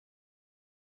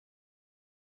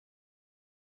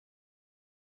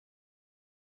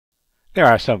There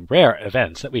are some rare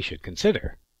events that we should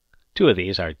consider. Two of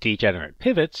these are degenerate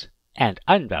pivots and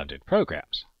unbounded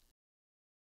programs.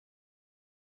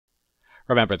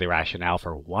 Remember, the rationale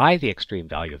for why the extreme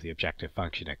value of the objective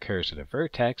function occurs at a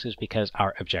vertex is because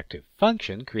our objective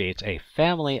function creates a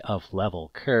family of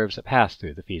level curves that pass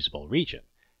through the feasible region.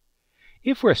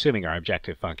 If we're assuming our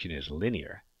objective function is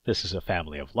linear, this is a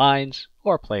family of lines,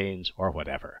 or planes, or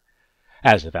whatever.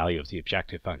 As the value of the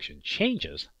objective function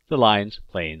changes, the lines,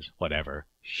 planes, whatever,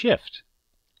 shift.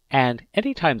 And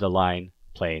anytime the line,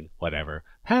 plane, whatever,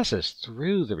 passes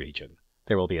through the region,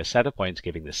 there will be a set of points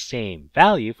giving the same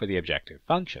value for the objective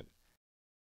function.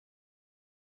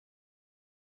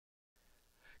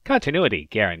 Continuity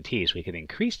guarantees we can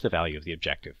increase the value of the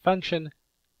objective function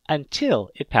until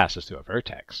it passes through a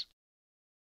vertex.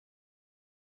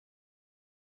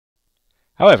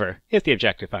 However, if the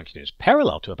objective function is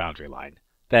parallel to a boundary line,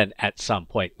 then at some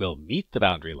point we'll meet the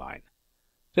boundary line.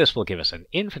 This will give us an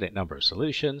infinite number of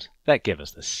solutions that give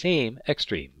us the same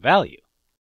extreme value.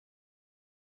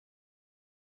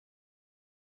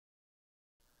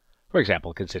 For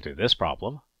example, consider this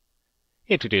problem.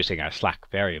 Introducing our slack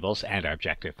variables and our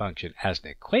objective function as an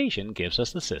equation gives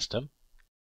us the system.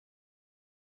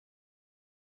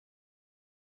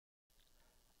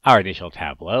 Our initial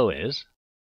tableau is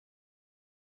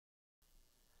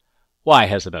y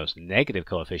has the most negative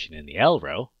coefficient in the L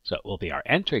row, so it will be our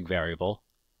entering variable.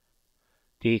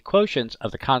 The quotients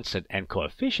of the constant and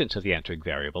coefficients of the entering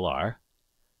variable are,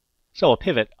 so we'll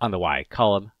pivot on the y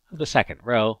column of the second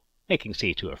row, making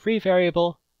C2 a free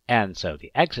variable, and so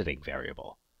the exiting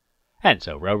variable. And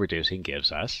so row reducing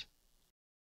gives us.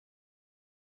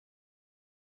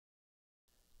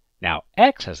 Now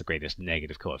x has the greatest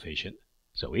negative coefficient,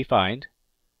 so we find.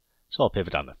 So I'll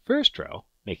pivot on the first row,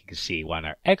 making C1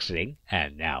 our exiting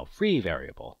and now free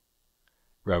variable.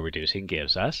 Row reducing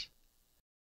gives us.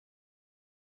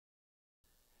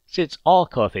 Since all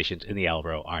coefficients in the L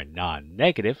row are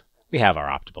non-negative, we have our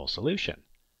optimal solution.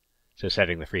 So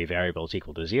setting the free variables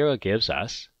equal to 0 gives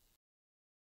us,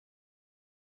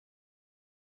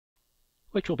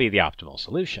 which will be the optimal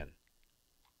solution.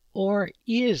 Or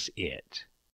is it?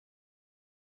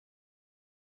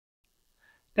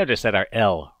 Notice that our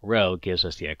L row gives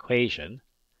us the equation,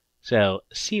 so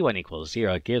C1 equals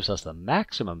 0 gives us the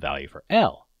maximum value for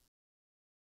L.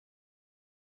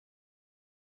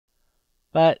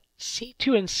 But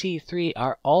C2 and C3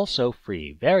 are also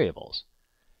free variables,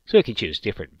 so we can choose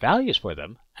different values for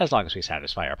them as long as we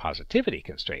satisfy our positivity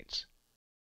constraints.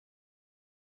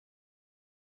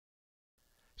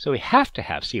 So we have to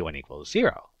have C1 equals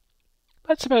 0.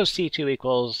 But suppose C2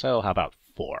 equals, how about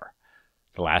 4?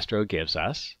 The last row gives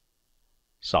us,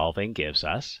 solving gives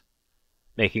us,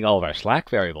 making all of our slack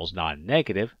variables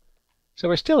non-negative, so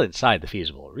we're still inside the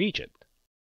feasible region.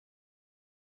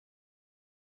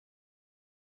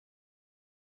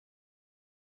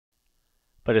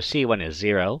 But if C1 is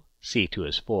 0, C2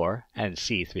 is 4, and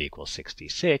C3 equals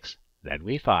 66, then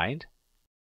we find.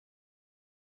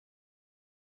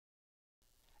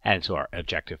 And so our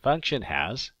objective function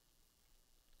has.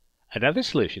 Another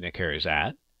solution occurs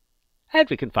at, and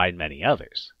we can find many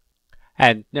others.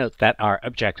 And note that our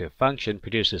objective function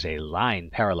produces a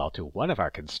line parallel to one of our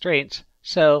constraints,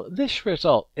 so this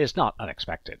result is not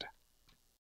unexpected.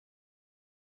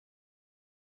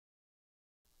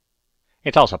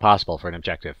 It's also possible for an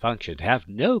objective function to have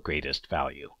no greatest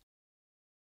value.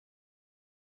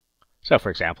 So for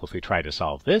example, if we try to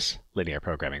solve this linear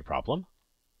programming problem,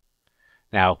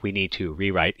 now we need to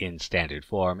rewrite in standard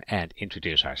form and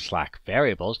introduce our slack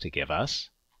variables to give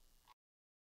us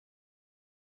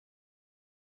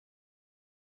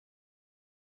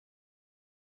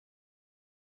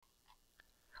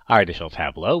our initial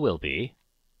tableau will be,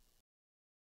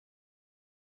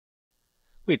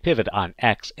 we'd pivot on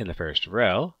x in the first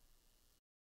row,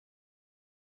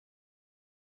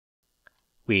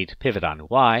 we'd pivot on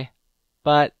y,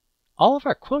 but all of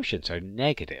our quotients are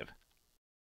negative.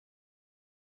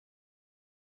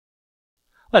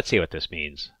 Let's see what this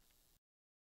means.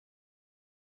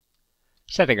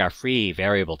 Setting our free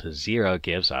variable to 0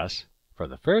 gives us, for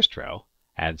the first row,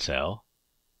 and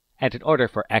in order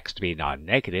for x to be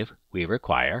non-negative, we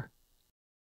require.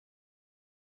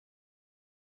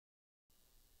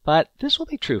 But this will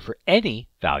be true for any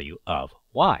value of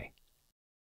y.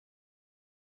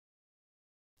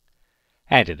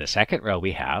 And in the second row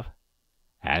we have,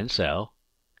 and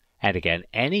again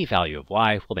any value of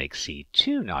y will make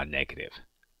C2 non-negative.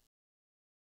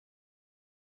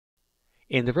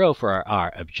 In the row for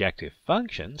our objective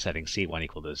function, setting C1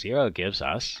 equal to 0 gives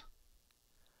us,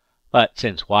 but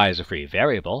since y is a free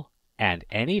variable, and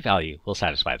any value will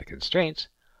satisfy the constraints,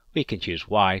 We can choose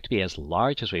y to be as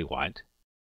large as we want.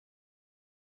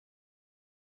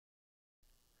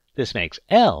 This makes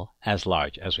L as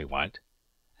large as we want,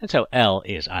 and so L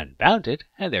is unbounded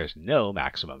and there's no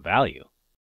maximum value.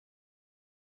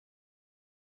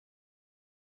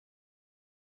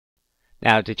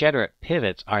 Now, degenerate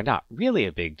pivots are not really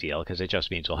a big deal because it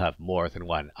just means we'll have more than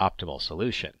one optimal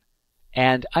solution.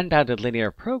 And unbounded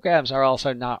linear programs are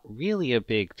also not really a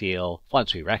big deal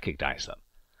once we recognize them.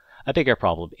 A bigger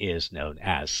problem is known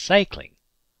as cycling.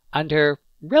 Under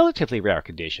relatively rare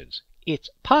conditions,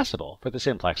 it's possible for the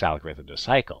simplex algorithm to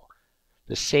cycle.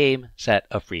 The same set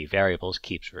of free variables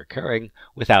keeps recurring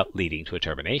without leading to a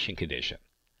termination condition.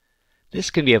 This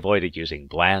can be avoided using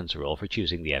Bland's rule for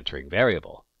choosing the entering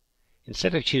variable.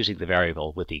 Instead of choosing the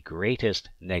variable with the greatest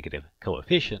negative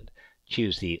coefficient,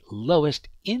 choose the lowest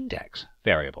index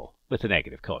variable with the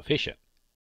negative coefficient.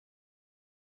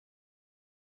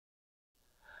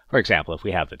 For example, if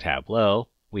we have the tableau,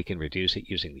 we can reduce it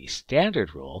using the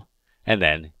standard rule and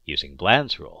then using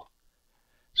Bland's rule.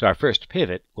 So our first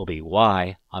pivot will be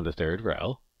y on the third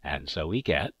row, and so we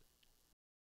get.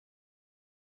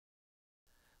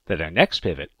 Then our next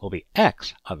pivot will be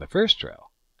x on the first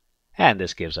row, and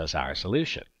this gives us our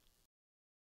solution.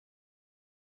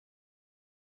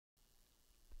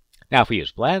 Now if we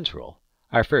use Bland's rule,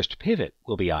 our first pivot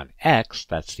will be on x,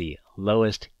 that's the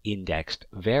lowest indexed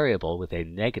variable with a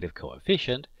negative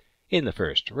coefficient, in the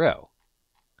first row.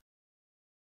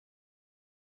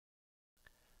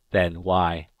 Then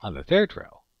y on the third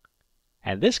row,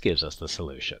 and this gives us the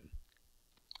solution,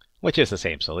 which is the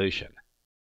same solution.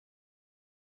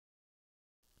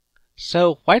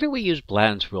 So why don't we use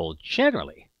Bland's rule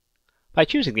generally? By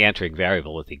choosing the entering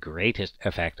variable with the greatest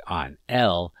effect on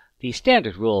L, the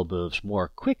standard rule moves more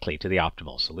quickly to the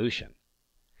optimal solution.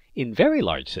 In very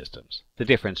large systems, the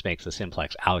difference makes the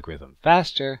simplex algorithm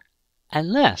faster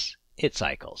unless it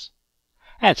cycles.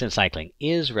 And since cycling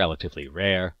is relatively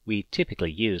rare, we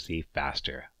typically use the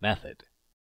faster method.